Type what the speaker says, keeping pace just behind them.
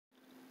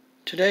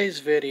Today's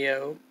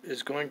video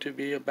is going to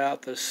be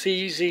about the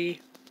Seesii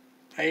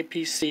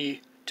IPC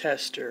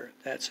tester.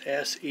 That's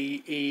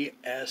Seesii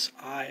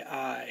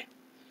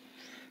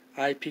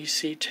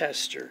IPC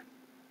tester.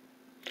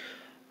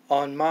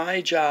 On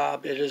my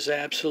job, it is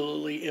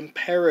absolutely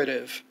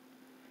imperative,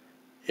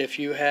 if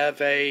you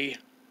have a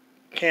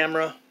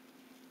camera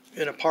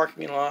in a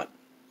parking lot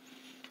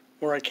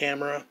or a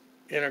camera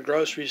in a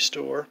grocery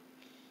store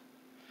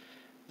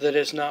that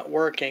is not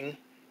working,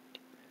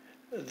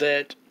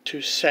 that to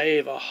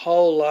save a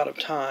whole lot of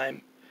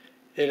time,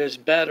 it is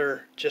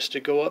better just to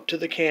go up to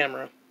the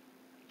camera,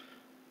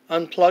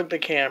 unplug the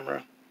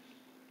camera,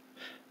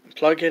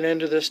 plug it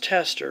into this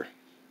tester,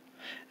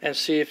 and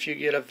see if you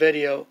get a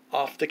video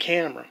off the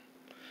camera,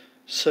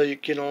 so you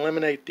can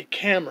eliminate the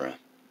camera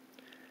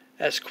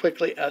as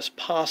quickly as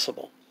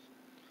possible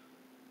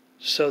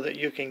so that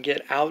you can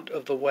get out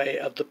of the way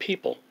of the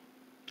people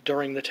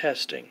during the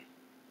testing.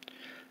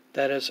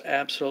 That is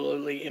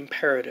absolutely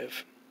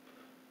imperative.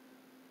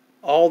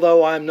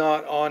 Although I'm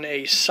not on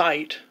a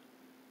site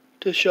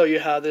to show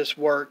you how this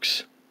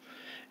works,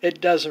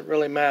 it doesn't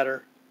really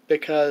matter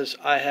because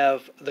I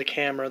have the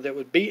camera that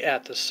would be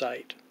at the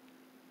site.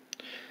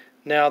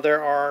 Now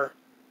there are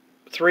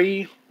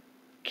three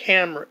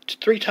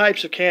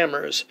types of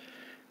cameras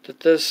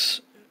that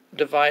this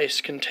device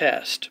can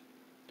test.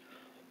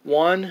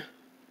 One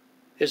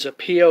is a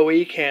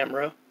PoE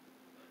camera,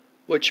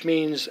 which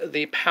means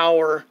the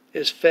power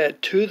is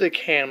fed to the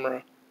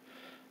camera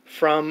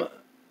from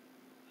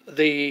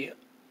the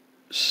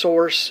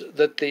source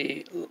that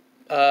the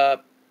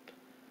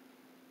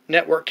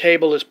network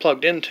cable is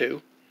plugged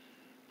into,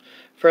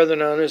 further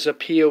known as a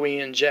PoE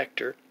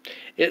injector.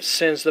 It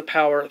sends the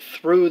power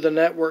through the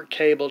network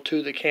cable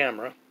to the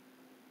camera.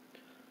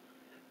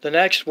 The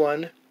next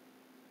one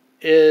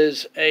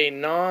is a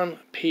non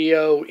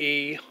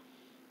PoE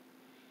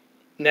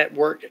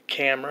network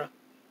camera,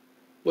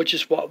 which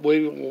is what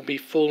we will be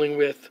fooling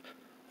with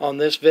on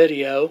this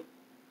video.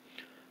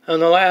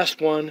 And the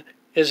last one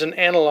is an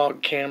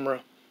analog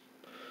camera,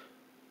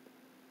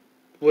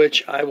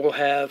 which I will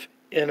have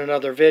in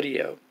another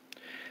video.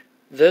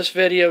 This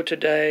video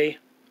today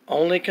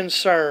only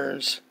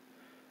concerns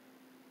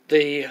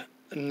the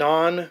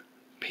non-PoE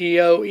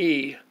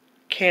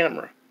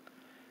camera,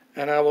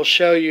 and I will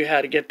show you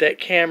how to get that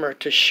camera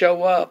to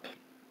show up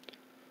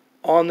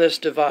on this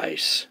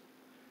device,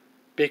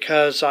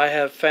 because I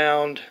have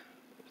found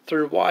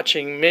through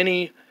watching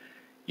many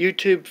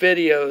YouTube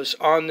videos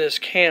on this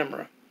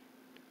camera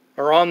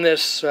or on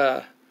this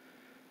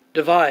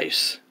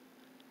device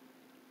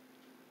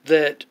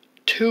that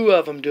two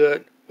of them do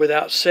it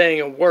without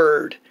saying a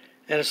word,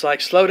 and it's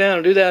like, slow down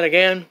and do that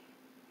again.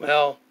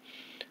 Well,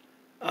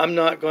 I'm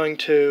not going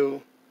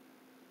to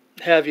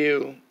have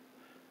you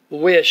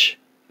wish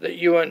that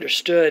you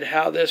understood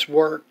how this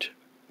worked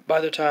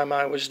by the time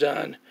I was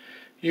done.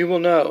 You will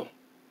know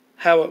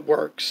how it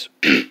works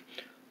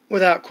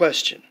without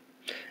question,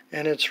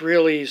 and it's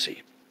real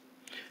easy.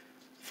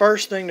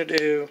 First thing to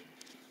do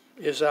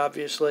is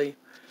obviously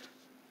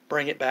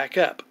bring it back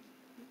up,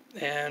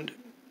 and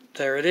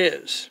there it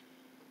is.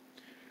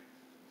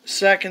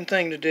 Second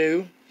thing to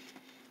do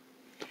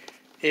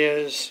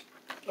is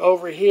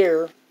over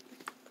here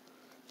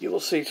you will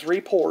see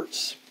three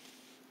ports.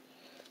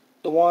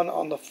 The one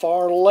on the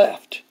far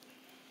left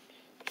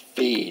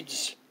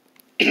feeds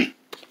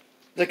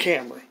the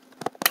camera.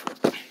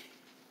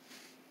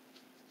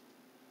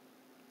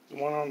 The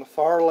one on the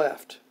far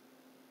left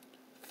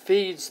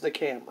feeds the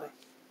camera.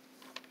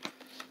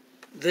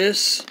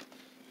 This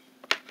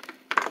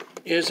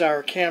is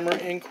our camera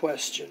in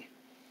question.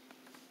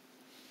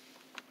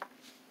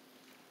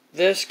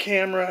 This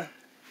camera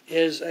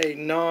is a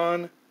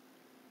non-PoE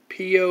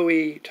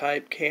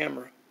type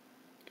camera,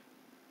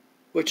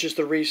 which is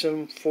the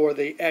reason for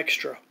the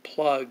extra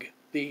plug,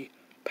 the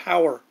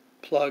power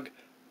plug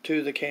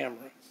to the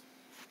camera.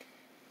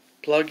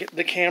 Plug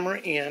the camera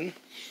in.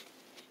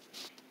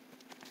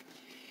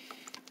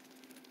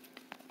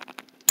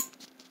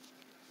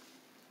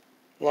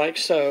 Like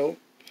so.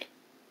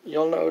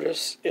 You'll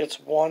notice it's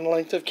one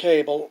length of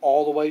cable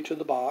all the way to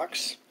the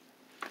box.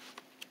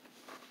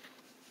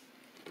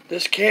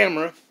 This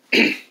camera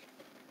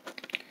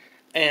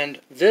and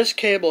this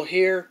cable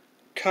here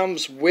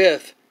comes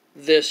with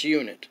this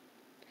unit.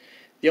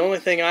 The only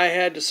thing I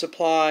had to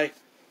supply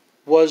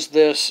was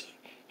this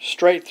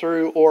straight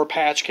through or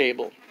patch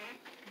cable.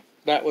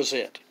 That was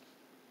it.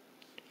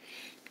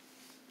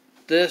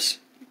 This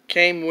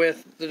came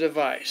with the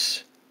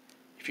device.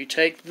 If you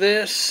take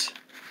this,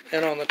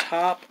 and on the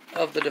top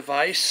of the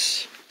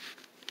device,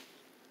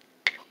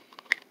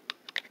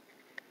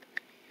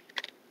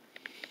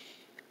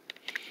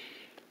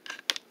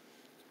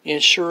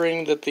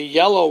 ensuring that the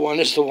yellow one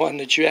is the one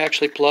that you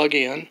actually plug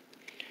in,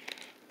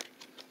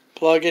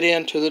 plug it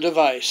into the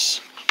device.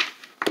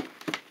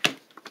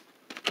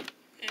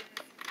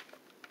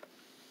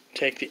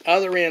 Take the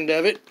other end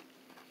of it,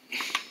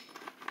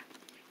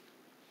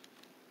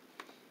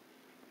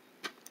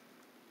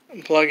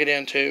 and plug it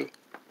into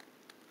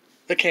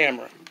the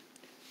camera.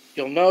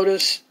 You'll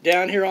notice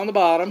down here on the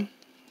bottom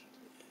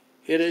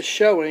it is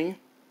showing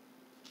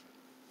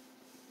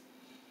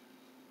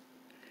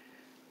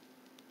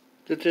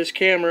that this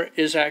camera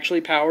is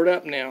actually powered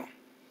up now.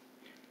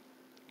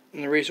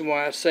 And the reason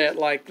why I say it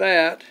like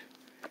that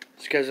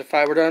is because if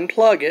I were to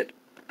unplug it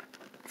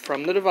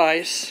from the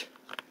device,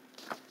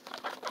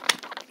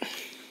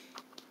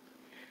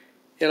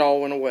 it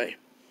all went away.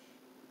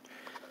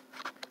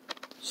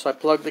 So I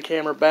plug the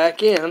camera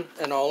back in,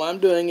 and all I'm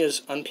doing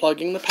is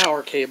unplugging the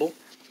power cable.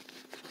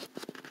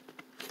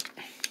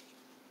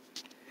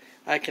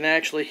 I can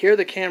actually hear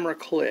the camera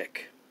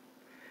click.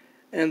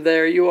 And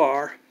there you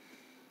are.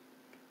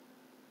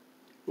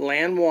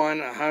 LAN 1,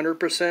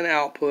 100%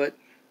 output.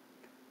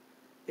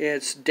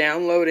 It's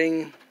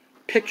downloading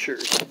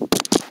pictures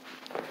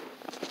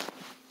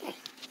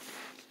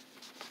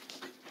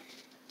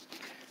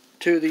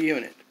to the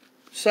unit.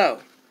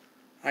 So,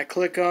 I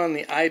click on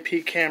the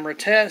IP camera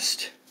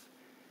test,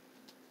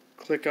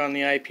 click on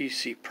the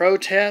IPC Pro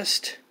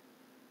test,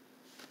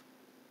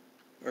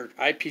 or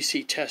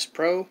IPC Test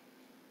Pro,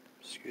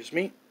 excuse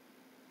me,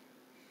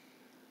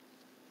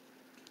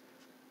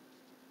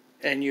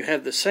 and you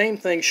have the same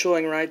thing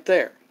showing right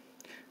there.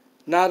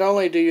 Not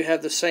only do you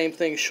have the same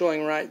thing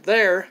showing right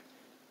there,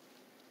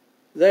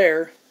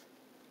 there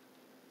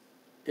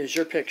is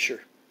your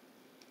picture.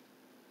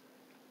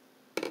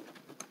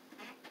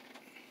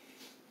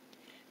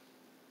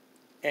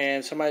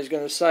 And somebody's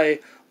going to say,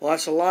 well,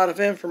 that's a lot of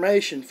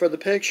information for the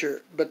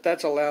picture, but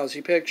that's a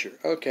lousy picture.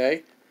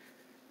 Okay,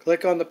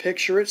 click on the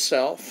picture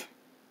itself.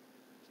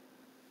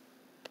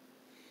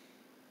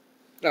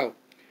 No,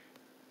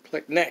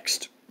 click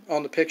next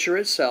on the picture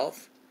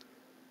itself,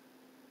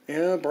 and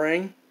it'll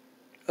bring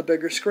a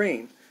bigger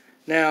screen.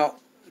 Now,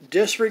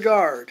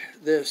 disregard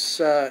this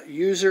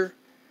user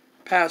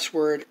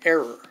password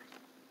error.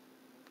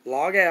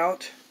 Log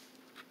out,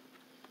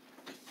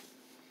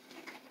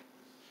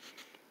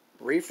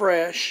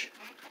 refresh,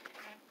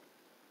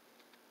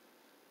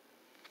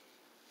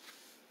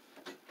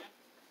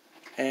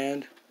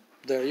 and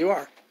there you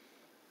are.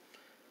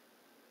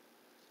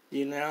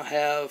 You now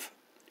have,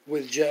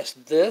 with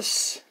just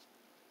this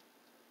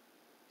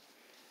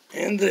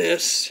and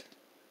this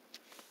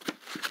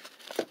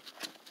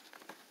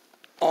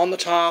on the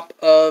top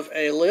of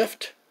a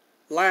lift,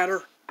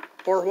 ladder,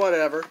 or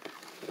whatever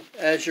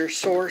as your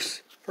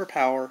source for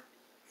power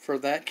for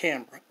that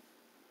camera.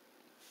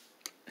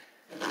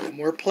 And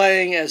we're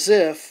playing as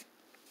if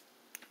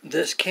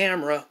this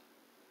camera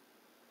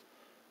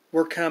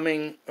were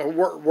coming,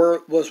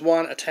 or was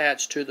one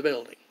attached to the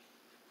building.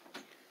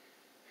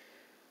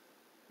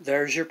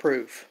 There's your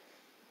proof.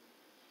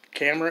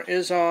 Camera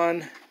is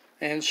on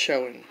and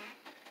showing.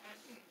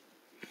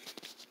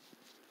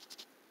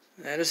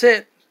 That is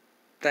it.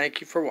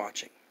 Thank you for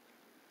watching.